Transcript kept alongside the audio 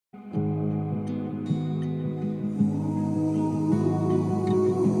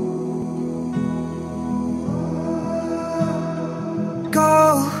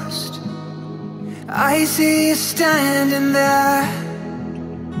I see you standing there.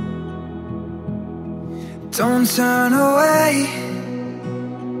 Don't turn away,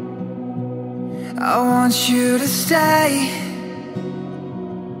 I want you to stay.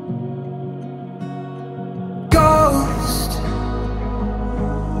 Ghost,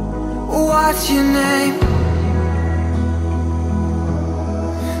 what's your name?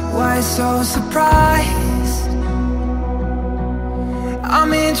 Why so surprised?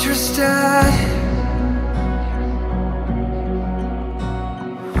 I'm interested.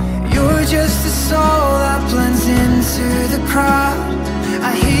 You're just a soul that blends into the crowd.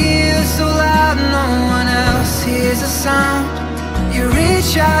 I hear you so loud, no one else hears a sound. You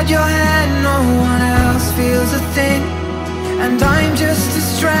reach out your hand, no one else feels a thing. And I'm just a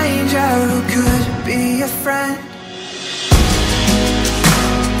stranger who could be a friend.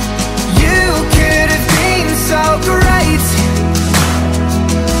 You could have been so great,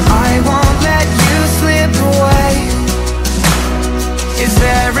 I won't let you slip away. Is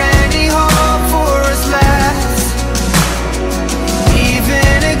there any hope for us left?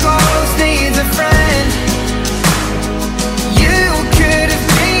 Even a ghost needs a friend. You could have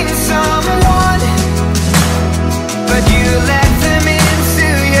been someone, but you let them into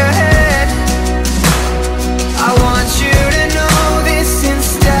your head. I want you to know this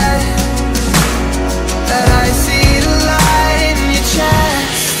instead, that I see the light in your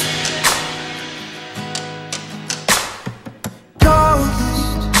chest.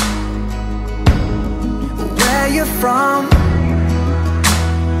 Ghost, where you're from,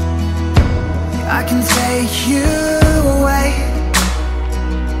 I can take you away.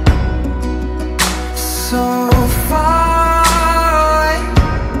 So far away.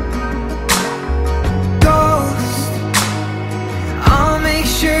 Ghost, I'll make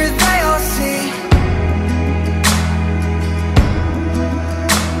sure they all see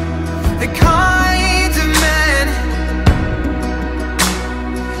the kind of man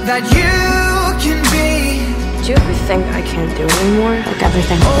that you can be. Do you ever think I can't do anymore? Like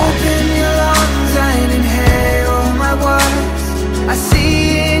everything Open your lungs and inhale my words. I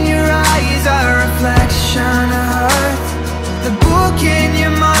see in your eyes a reflection of hurt. The book in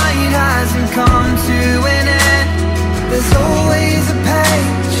your mind hasn't come to an end. There's always a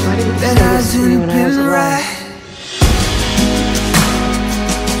page that hasn't been read.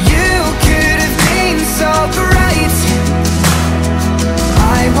 You could have been so great,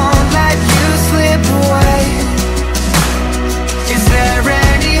 I won't let you slip away. Is there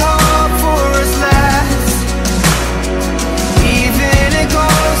any hope for us left? Even a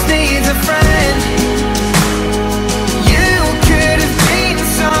ghost needs a friend. You could have been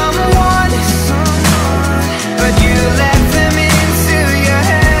someone, but you let them into your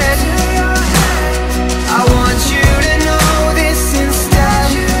head. I want you to know this instead,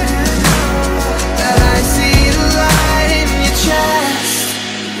 that I see the light in your chest.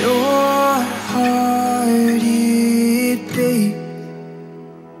 Your heart, it beats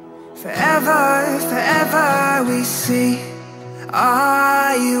forever, forever we see.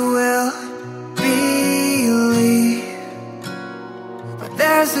 I will believe, but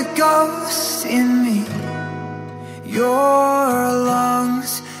there's a ghost in me. Your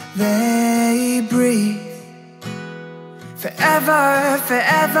lungs, they breathe. Forever,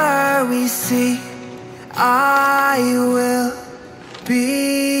 forever we see. I will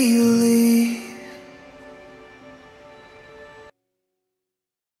believe.